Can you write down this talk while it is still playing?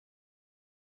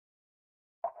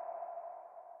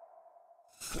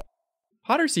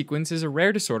Potter sequence is a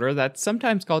rare disorder that's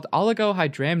sometimes called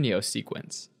oligohydramnios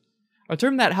sequence. A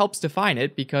term that helps define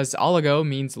it because oligo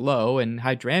means low and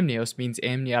hydramnios means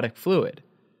amniotic fluid.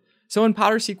 So in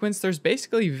Potter sequence, there's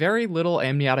basically very little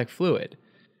amniotic fluid,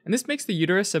 and this makes the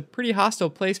uterus a pretty hostile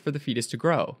place for the fetus to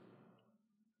grow.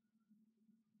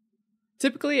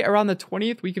 Typically, around the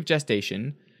 20th week of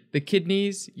gestation, the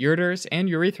kidneys, ureters, and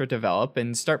urethra develop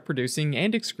and start producing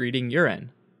and excreting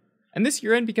urine. And this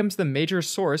urine becomes the major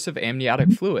source of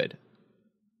amniotic fluid.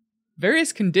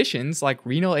 Various conditions like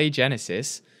renal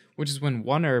agenesis, which is when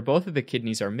one or both of the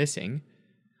kidneys are missing,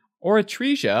 or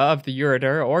atresia of the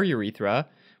ureter or urethra,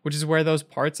 which is where those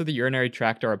parts of the urinary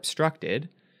tract are obstructed,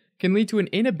 can lead to an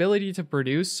inability to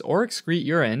produce or excrete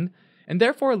urine, and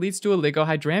therefore leads to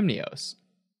oligohydramnios.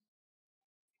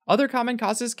 Other common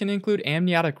causes can include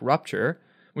amniotic rupture,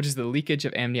 which is the leakage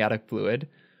of amniotic fluid,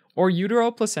 or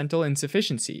uteroplacental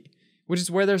insufficiency, which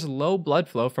is where there's low blood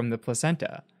flow from the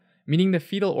placenta, meaning the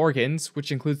fetal organs,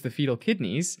 which includes the fetal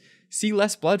kidneys, see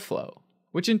less blood flow,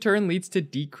 which in turn leads to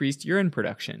decreased urine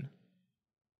production.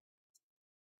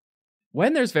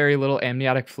 When there's very little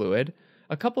amniotic fluid,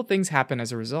 a couple things happen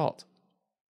as a result.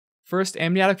 First,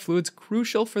 amniotic fluid's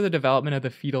crucial for the development of the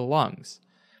fetal lungs,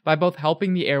 by both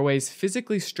helping the airways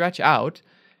physically stretch out,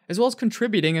 as well as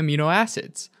contributing amino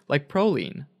acids, like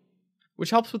proline, which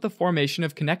helps with the formation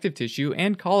of connective tissue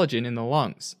and collagen in the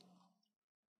lungs.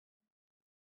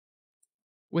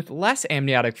 With less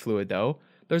amniotic fluid, though,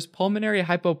 there's pulmonary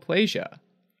hypoplasia.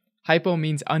 Hypo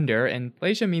means under, and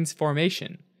plasia means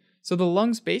formation, so the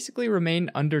lungs basically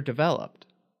remain underdeveloped.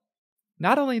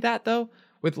 Not only that, though,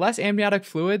 with less amniotic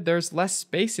fluid, there's less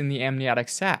space in the amniotic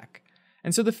sac,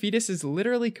 and so the fetus is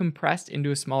literally compressed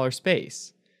into a smaller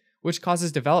space, which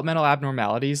causes developmental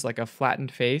abnormalities like a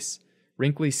flattened face,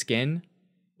 wrinkly skin,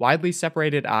 widely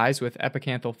separated eyes with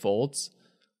epicanthal folds,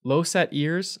 low-set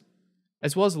ears,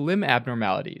 as well as limb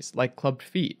abnormalities like clubbed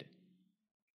feet.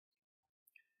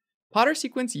 Potter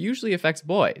sequence usually affects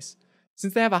boys,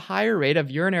 since they have a higher rate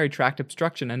of urinary tract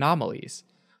obstruction anomalies,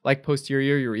 like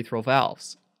posterior urethral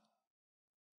valves.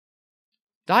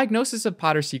 Diagnosis of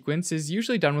Potter sequence is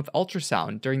usually done with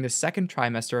ultrasound during the second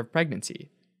trimester of pregnancy.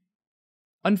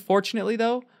 Unfortunately,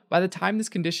 though, by the time this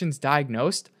condition's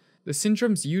diagnosed, the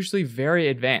syndrome's usually very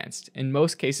advanced, and in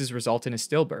most cases result in a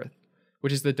stillbirth,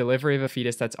 which is the delivery of a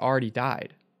fetus that's already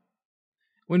died.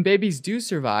 When babies do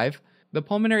survive, the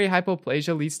pulmonary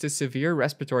hypoplasia leads to severe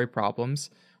respiratory problems,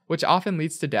 which often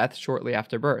leads to death shortly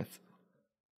after birth.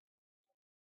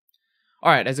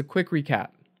 Alright, as a quick recap,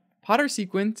 Potter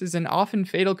sequence is an often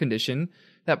fatal condition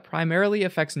that primarily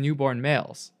affects newborn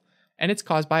males, and it's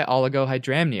caused by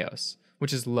oligohydramnios,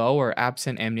 which is low or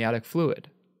absent amniotic fluid.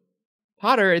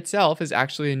 Potter itself is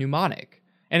actually a mnemonic,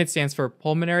 and it stands for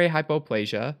pulmonary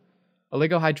hypoplasia,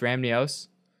 oligohydramnios,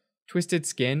 twisted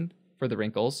skin for the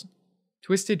wrinkles,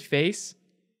 twisted face,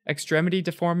 extremity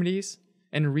deformities,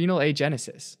 and renal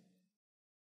agenesis.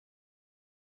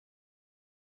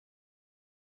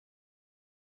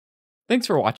 Thanks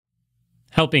for watching.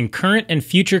 Helping current and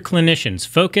future clinicians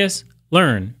focus,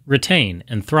 learn, retain,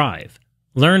 and thrive.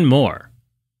 Learn more